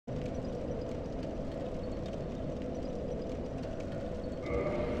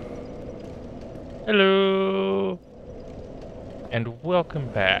Hello, and welcome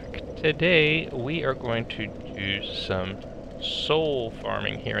back. Today we are going to do some soul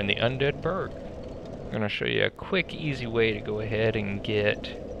farming here in the Undead Burg. I'm going to show you a quick, easy way to go ahead and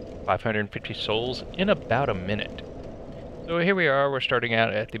get 550 souls in about a minute. So here we are, we're starting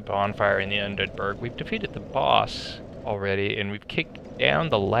out at the bonfire in the Undead Burg. We've defeated the boss already, and we've kicked down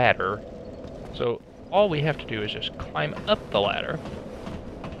the ladder. So all we have to do is just climb up the ladder.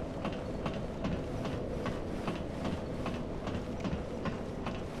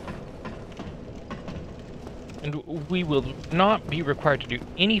 And we will not be required to do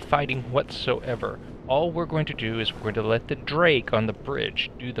any fighting whatsoever. All we're going to do is we're going to let the Drake on the bridge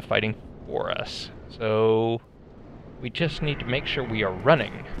do the fighting for us. So we just need to make sure we are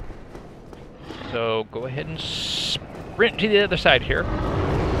running. So go ahead and sprint to the other side here.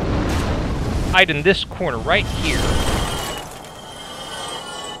 Hide in this corner right here.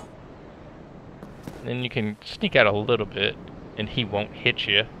 And then you can sneak out a little bit and he won't hit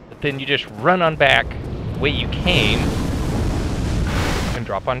you. But then you just run on back way you came and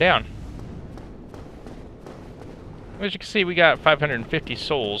drop on down. As you can see, we got 550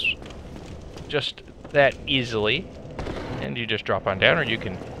 souls just that easily, and you just drop on down, or you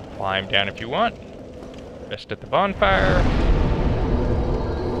can climb down if you want. Rest at the bonfire,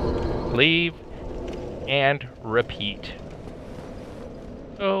 leave, and repeat.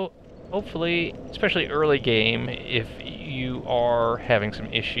 So hopefully, especially early game, if you are having some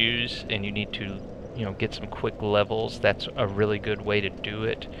issues and you need to get some quick levels, that's a really good way to do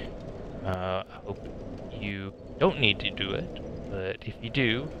it. I hope you don't need to do it, but if you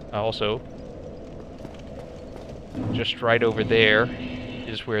do, also, just right over there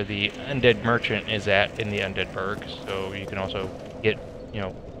is where the Undead Merchant is at in the Undead Burg, so you can also get,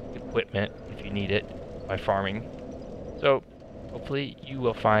 equipment if you need it by farming. So, hopefully you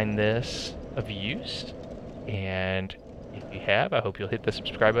will find this of use, and if you have, I hope you'll hit the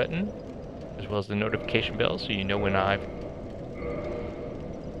subscribe button, as well as the notification bell, so you know when I've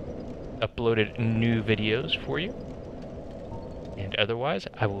uploaded new videos for you. And otherwise,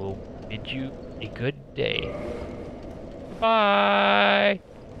 I will bid you a good day. Bye!